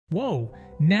Whoa,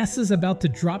 NASA's about to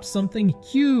drop something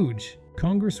huge!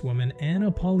 Congresswoman Anna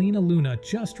Paulina Luna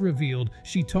just revealed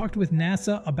she talked with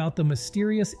NASA about the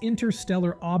mysterious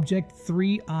interstellar object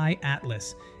 3I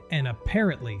Atlas, and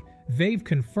apparently, they've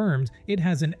confirmed it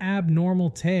has an abnormal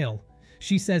tail.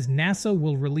 She says NASA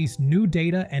will release new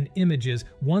data and images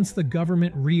once the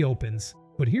government reopens.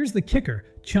 But here's the kicker,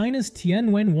 China's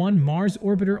Tianwen-1 Mars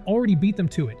orbiter already beat them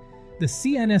to it. The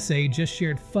CNSA just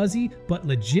shared fuzzy but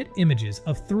legit images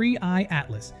of 3I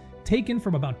Atlas, taken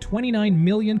from about 29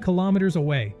 million kilometers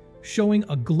away, showing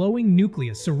a glowing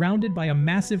nucleus surrounded by a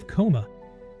massive coma.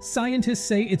 Scientists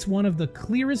say it's one of the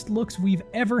clearest looks we've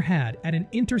ever had at an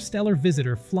interstellar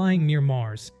visitor flying near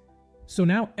Mars. So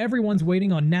now everyone's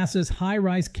waiting on NASA's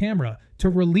high-rise camera to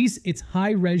release its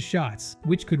high-res shots,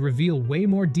 which could reveal way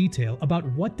more detail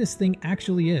about what this thing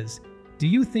actually is. Do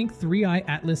you think 3I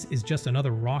Atlas is just another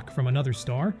rock from another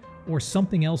star, or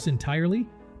something else entirely?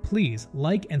 Please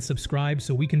like and subscribe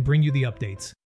so we can bring you the updates.